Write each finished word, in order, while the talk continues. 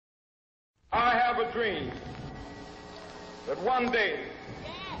have a dream that one day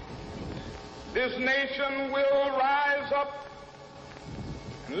this nation will rise up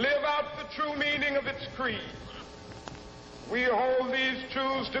and live out the true meaning of its creed. We hold these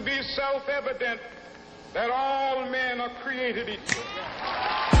truths to be self-evident, that all men are created equal.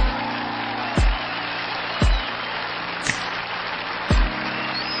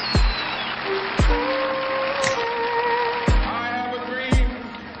 I have a dream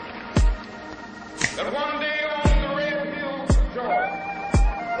that one day on the red hills of Georgia,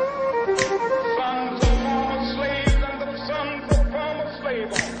 sons of former slaves and the sons of former slave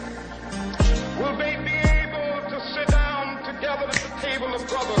owners will they be able to sit down together at the table of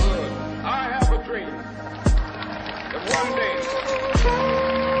brotherhood. I have a dream that one day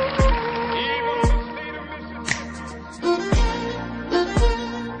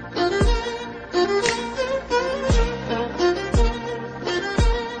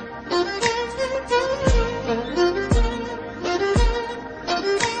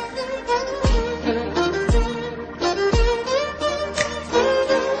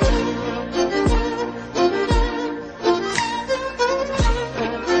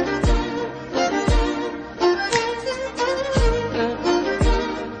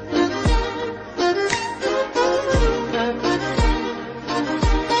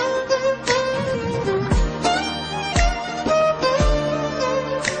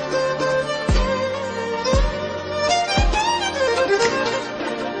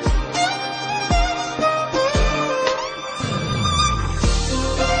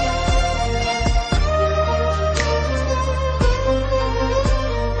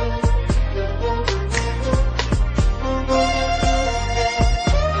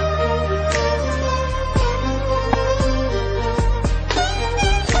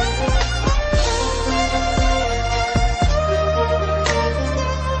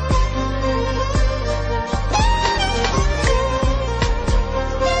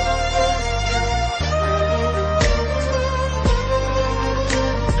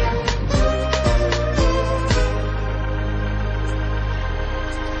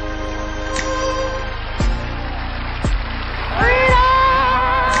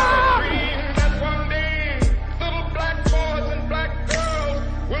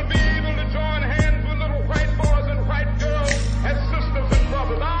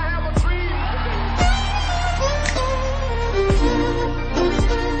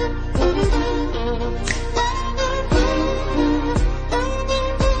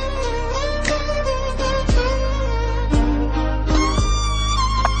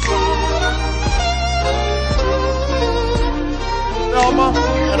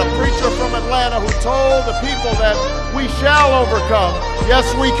and a preacher from Atlanta who told the people that we shall overcome. Yes,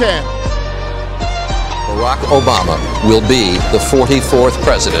 we can. Barack Obama will be the 44th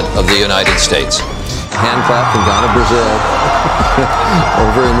President of the United States. Hand clap from Ghana, Brazil,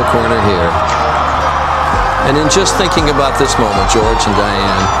 over in the corner here. And in just thinking about this moment, George and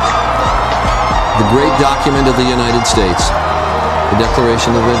Diane, the great document of the United States, the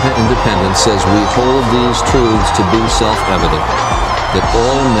Declaration of Independence, says we hold these truths to be self-evident, that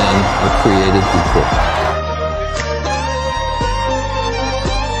all men are created equal.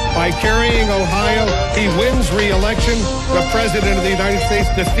 By carrying Ohio, he wins re-election. The President of the United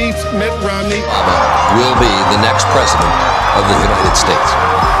States defeats Mitt Romney. Obama will be the next President of the United States.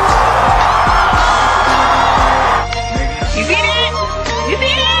 You seen it? You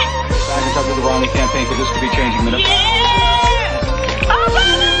seen it? Back up with the Romney campaign, because this could be changing minutes. Yeah!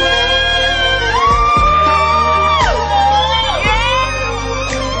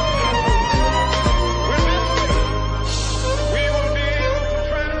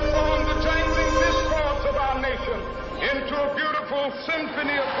 into a beautiful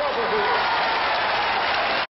symphony of brotherhood.